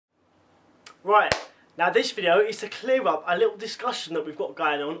Right, now this video is to clear up a little discussion that we've got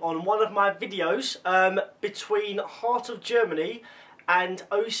going on one of my videos between Heart of Germany and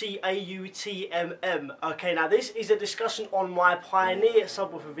OCAUTMM. Okay, now this is a discussion on my Pioneer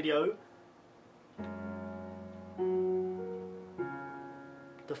subwoofer video.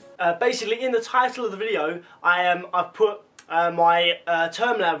 Basically, in the title of the video, I've put my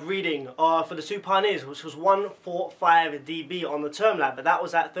TermLab reading for the two Pioneers, which was 145 dB on the TermLab, but that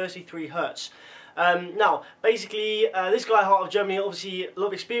was at 33 Hertz. Now, basically, this guy, Heart of Germany, obviously a lot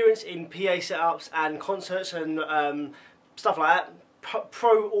of experience in PA setups and concerts and stuff like that.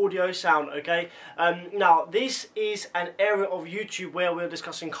 Pro audio sound, okay? Now, this is an area of YouTube where we're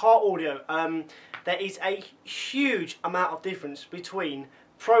discussing car audio. There is a huge amount of difference between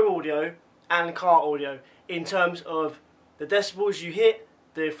pro audio and car audio in terms of the decibels you hit,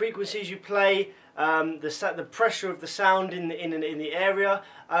 the frequencies you play, the pressure of the sound in the area.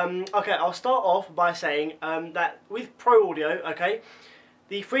 Okay, I'll start off by saying that with pro audio, okay,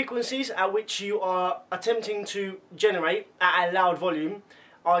 the frequencies at which you are attempting to generate at a loud volume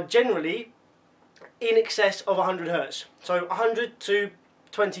are generally in excess of 100 Hertz. So 100 to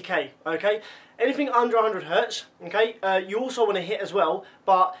 20k, okay? Anything under 100 Hertz, okay, you also want to hit as well,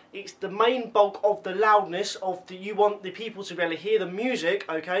 but it's the main bulk of the loudness of you want the people to be able to hear the music,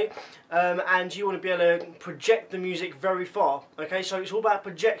 okay, and you want to be able to project the music very far, okay, so it's all about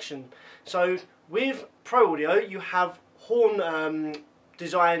projection. So with pro audio, you have horn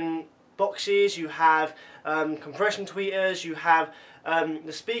design boxes, you have compression tweeters, you have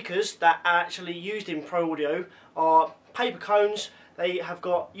the speakers that are actually used in pro audio are paper cones. They have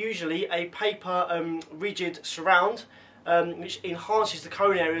got usually a paper rigid surround which enhances the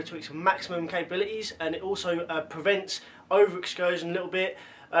cone area to its maximum capabilities, and it also prevents overexcursion a little bit.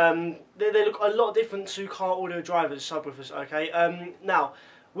 They look a lot different to car audio drivers, subwoofers, okay? Now,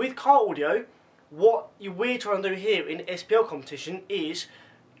 with car audio, what we're trying to do here in SPL competition is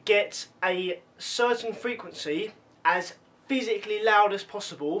get a certain frequency as physically loud as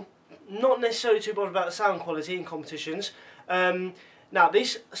possible, not necessarily too bothered about the sound quality in competitions. Now,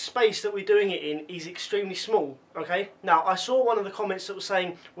 this space that we're doing it in is extremely small, okay? Now, I saw one of the comments that was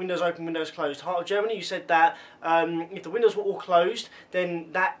saying windows open, windows closed. Heart of Germany, you said that if the windows were all closed,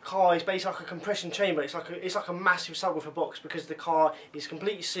 then that car is basically like a compression chamber. It's like a massive subwoofer box because the car is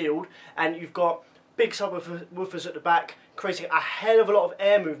completely sealed and you've got big subwoofers at the back creating a hell of a lot of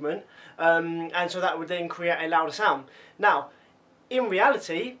air movement, and so that would then create a louder sound. Now, in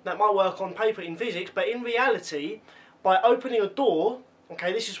reality, that might work on paper in physics, but in reality, by opening a door,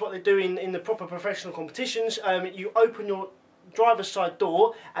 okay, this is what they do in the proper professional competitions, you open your driver's side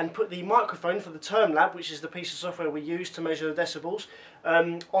door and put the microphone for the TermLab, which is the piece of software we use to measure the decibels,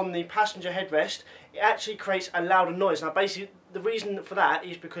 on the passenger headrest. It actually creates a louder noise. Now basically the reason for that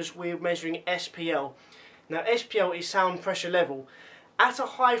is because we're measuring SPL. Now SPL is sound pressure level. At a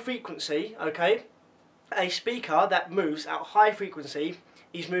high frequency, okay, a speaker that moves at high frequency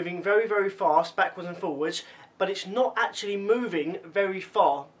is moving very, very fast backwards and forwards, but it's not actually moving very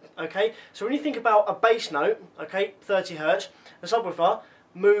far, okay? So when you think about a bass note, okay, 30 Hertz, the subwoofer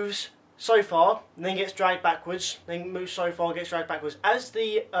moves so far, and then gets dragged backwards, then moves so far, gets dragged backwards. As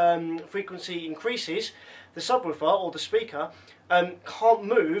the frequency increases, the subwoofer, or the speaker, can't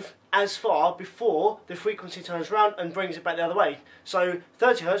move as far before the frequency turns around and brings it back the other way. So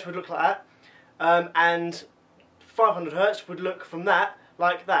 30 Hertz would look like that, and 500 Hertz would look from that,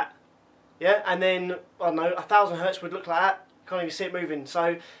 like that. Yeah, and then, I don't know, 1000 Hertz would look like that. You can't even see it moving.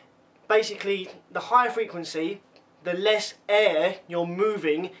 So basically, the higher frequency, the less air you're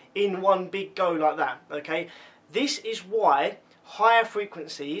moving in one big go like that, okay? This is why higher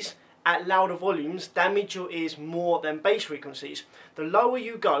frequencies at louder volumes damage your ears more than bass frequencies. The lower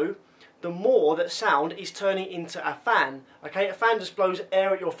you go, the more that sound is turning into a fan, okay? A fan just blows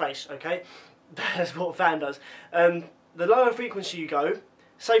air at your face, okay? That's what a fan does. The lower frequency you go,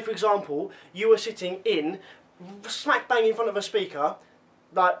 say for example, you were sitting in, smack bang in front of a speaker,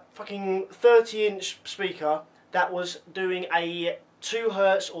 like fucking 30-inch speaker that was doing a 2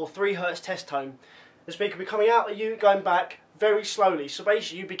 Hertz or 3 Hertz test tone. The speaker would be coming out at you, going back very slowly. So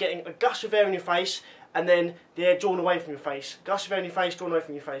basically you'd be getting a gush of air in your face and then the air drawn away from your face. Gush of air in your face, drawn away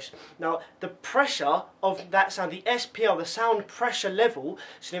from your face. Now, the pressure of that sound, the SPL, the sound pressure level,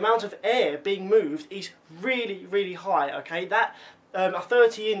 so the amount of air being moved is really, really high, okay? That a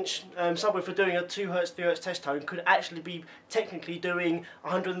 30-inch subwoofer doing a 2 Hertz, 3 Hertz test tone could actually be technically doing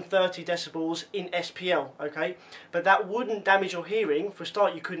 130 decibels in SPL, okay? But that wouldn't damage your hearing. For a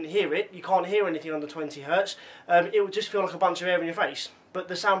start, you couldn't hear it. You can't hear anything under 20 Hertz. It would just feel like a bunch of air in your face. but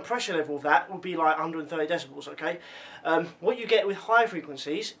the sound pressure level of that would be like 130 decibels, okay? What you get with high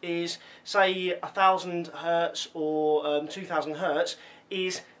frequencies is, say, 1000 hertz or 2000 hertz,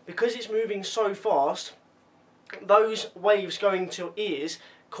 is because it's moving so fast, those waves going to your ears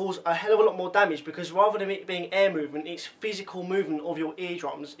cause a hell of a lot more damage, because rather than it being air movement, it's physical movement of your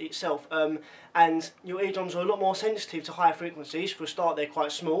eardrums itself, and your eardrums are a lot more sensitive to higher frequencies. For a start, they're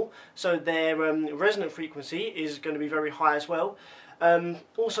quite small, so their resonant frequency is going to be very high as well.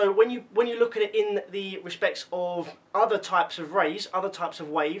 Also, when you look at it in the respects of other types of rays, other types of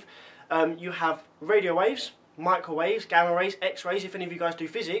wave, you have radio waves, microwaves, gamma rays, X-rays, if any of you guys do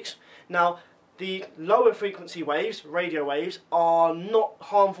physics. Now, the lower frequency waves, radio waves, are not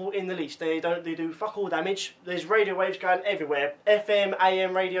harmful in the least. They do fuck all damage. There's radio waves going everywhere. FM,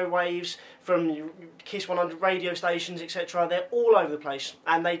 AM radio waves from KISS 100 radio stations, etc. They're all over the place,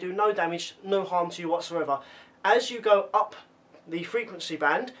 and they do no damage, no harm to you whatsoever. As you go up the frequency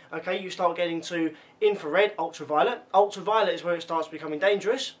band, okay, you start getting to infrared, ultraviolet. Ultraviolet is where it starts becoming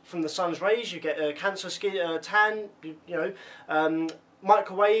dangerous. From the sun's rays, you get cancer, skin, tan,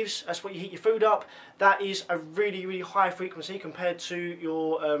 microwaves, that's what you heat your food up. That is a really, really high frequency compared to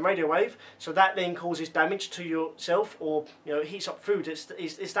your radio wave, so that then causes damage to yourself, or it heats up food.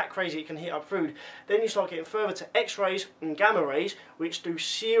 It's that crazy, it can heat up food. Then you start getting further to X-rays and gamma rays, which do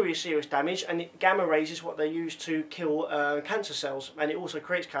serious damage, and gamma rays is what they use to kill cancer cells, and it also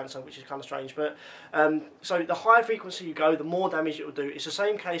creates cancer, which is kind of strange. But so the higher frequency you go, the more damage it will do. It's the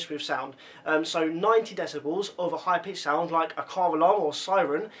same case with sound. So 90 decibels of a high-pitched sound, like a car alarm or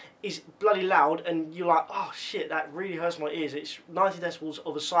siren, is bloody loud, and you're like, oh shit, that really hurts my ears. It's 90 decibels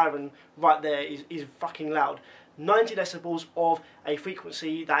of a siren right there is fucking loud. 90 decibels of a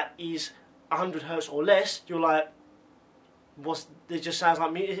frequency that is 100 hertz or less, you're like, it just sounds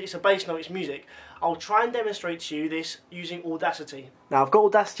like it's a bass note, it's music. I'll try and demonstrate to you this using Audacity. Now I've got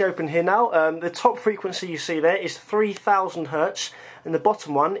Audacity open here now. The top frequency you see there is 3000 hertz, and the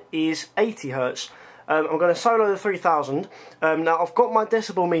bottom one is 80 hertz. I'm going to solo the 3000. Now I've got my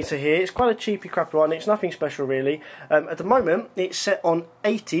decibel meter here. It's quite a cheapy crappy one. It's nothing special really. At the moment it's set on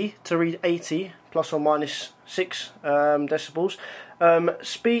 80 to read 80 plus or minus 6 decibels.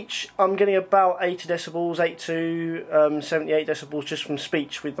 Speech, I'm getting about 80 decibels, 82, 78 decibels just from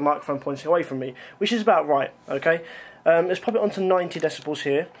speech with the microphone pointing away from me, which is about right, okay? Let's pop it onto 90 decibels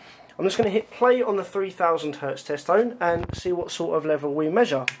here. I'm just going to hit play on the 3000 hertz test tone and see what sort of level we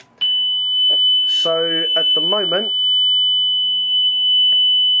measure. So at the moment,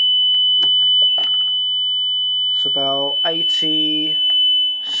 it's about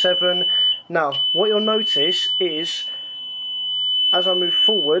 87. Now, what you'll notice is, as I move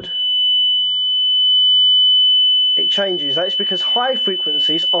forward, it changes. That is because high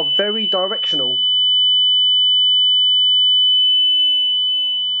frequencies are very directional.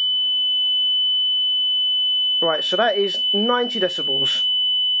 Right, so that is 90 decibels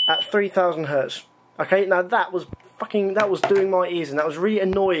at 3000 hertz. Okay, now that was doing my ears, and that was really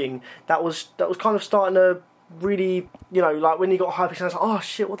annoying. That was kind of starting to really, like when you got high pitch sounds, like, oh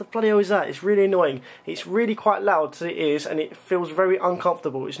shit, what the bloody hell is that? It's really annoying. It's really quite loud to the ears, and it feels very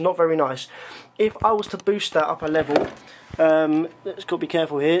uncomfortable. It's not very nice. If I was to boost that up a level, let's got to be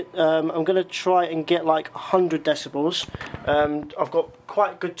careful here. I'm going to try and get like 100 decibels. I've got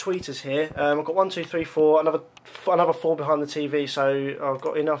quite good tweeters here. I've got 1, 2, 3, 4, another 4 behind the TV, so I've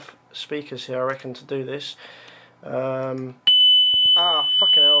got enough speakers here, I reckon, to do this. Fucking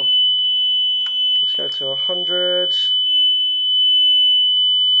hell. Let's go to 100.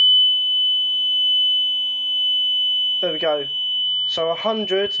 There we go. So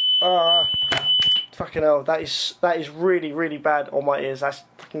 100. Fucking hell. That is really, really bad on my ears. That's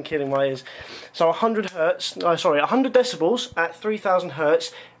fucking killing my ears. So 100 hertz. No, sorry, 100 decibels at 3000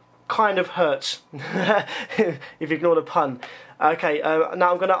 hertz. Kind of hurts, if you ignore the pun. Okay,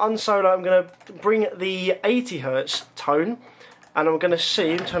 now I'm going to unsolo. I'm going to bring the 80 hertz tone, and I'm going to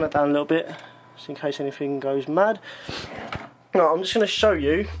see. Turn it down a little bit, just in case anything goes mad. Now I'm just going to show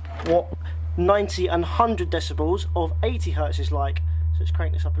you what 90 and 100 decibels of 80 hertz is like. So let's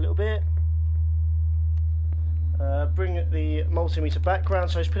crank this up a little bit. Bring the multimeter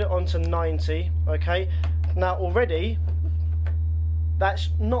background. So let's put it on to 90. Okay. Now already, that's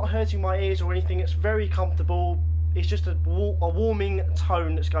not hurting my ears or anything. It's very comfortable. It's just a warming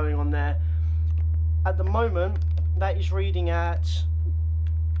tone that's going on there. At the moment, that is reading at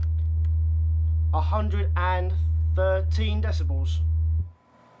 113 decibels.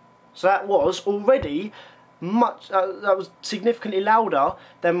 So that was already that was significantly louder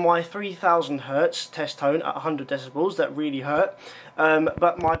than my 3000 hertz test tone at 100 decibels. That really hurt.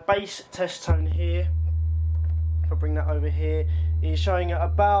 But my bass test tone here, if I bring that over here, is showing at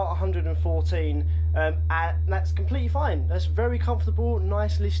about 114, and that's completely fine. That's very comfortable,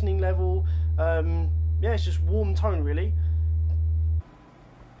 nice listening level. Yeah, it's just warm tone really.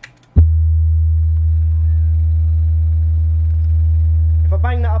 If I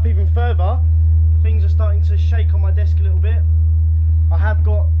bang that up even further, things are starting to shake on my desk a little bit. I have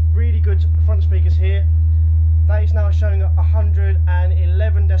got really good front speakers here. That is now showing at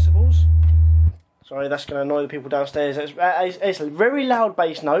 111 decibels. Sorry, that's going to annoy the people downstairs. It's a very loud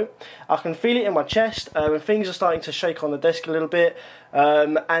bass note. I can feel it in my chest, and things are starting to shake on the desk a little bit.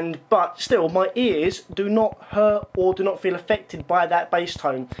 But still, my ears do not hurt or do not feel affected by that bass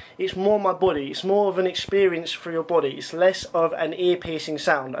tone. It's more my body. It's more of an experience for your body. It's less of an ear-piercing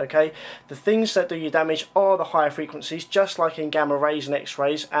sound, okay? The things that do you damage are the higher frequencies, just like in gamma rays and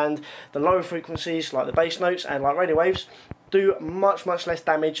X-rays, and the lower frequencies, like the bass notes and like radio waves, do much less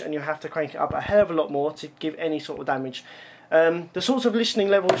damage, and you have to crank it up a hell of a lot more to give any sort of damage. The sorts of listening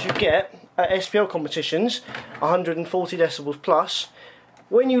levels you get at SPL competitions, 140 decibels plus,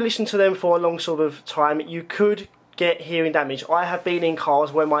 when you listen to them for a long sort of time, you could get hearing damage. I have been in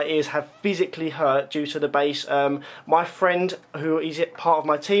cars where my ears have physically hurt due to the bass. My friend, who is part of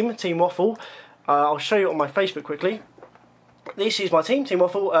my team, Team Waffle, I'll show you on my Facebook quickly. This is my team, Team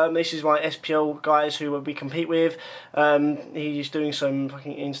Waffle. This is my SPL guys who we compete with. He's doing some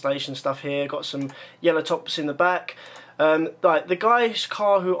fucking installation stuff here. Got some yellow tops in the back. Like the guy's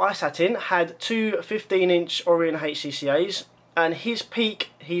car who I sat in had two 15-inch Orion HCCAs, and his peak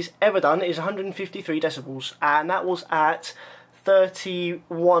he's ever done is 153 decibels, and that was at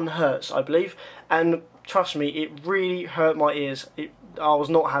 31 hertz, I believe. And trust me, it really hurt my ears. I was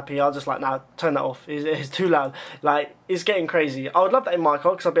not happy. I was just like, nah, turn that off. It's too loud. Like, it's getting crazy. I would love that in my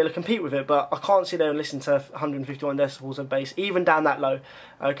car because I'd be able to compete with it, but I can't sit there and listen to 151 decibels of bass, even down that low.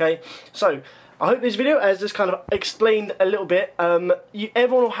 Okay, so I hope this video has just kind of explained a little bit.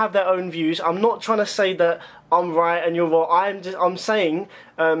 Everyone will have their own views. I'm not trying to say that I'm right and you're wrong. I'm saying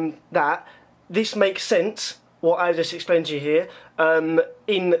that this makes sense, what I just explained to you here.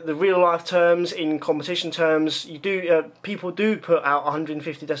 In the real life terms, in competition terms, people do put out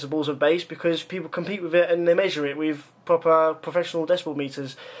 150 decibels of bass because people compete with it and they measure it with proper professional decibel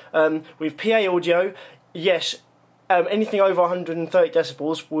meters. With PA audio, yes, anything over 130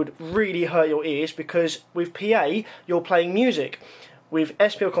 decibels would really hurt your ears because with PA you're playing music. With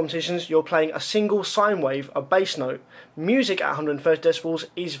SPL competitions, you're playing a single sine wave, a bass note. Music at 130 decibels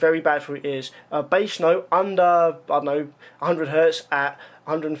is very bad for your ears. A bass note under, I don't know, 100 hertz at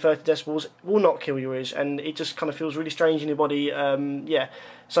 130 decibels will not kill your ears, and it just kind of feels really strange in your body. Yeah.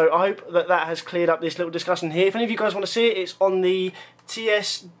 So I hope that has cleared up this little discussion here. If any of you guys want to see it, it's on the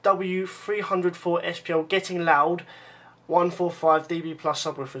TSW304 SPL Getting Loud 145 dB plus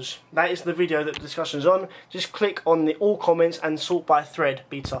subwoofers. That is the video that the discussion is on. Just click on the all comments and sort by thread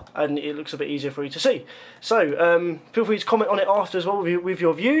beta, and it looks a bit easier for you to see. So feel free to comment on it after as well with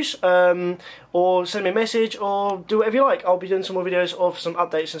your views, or send me a message, or do whatever you like. I'll be doing some more videos of some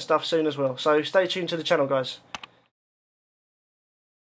updates and stuff soon as well. So stay tuned to the channel, guys.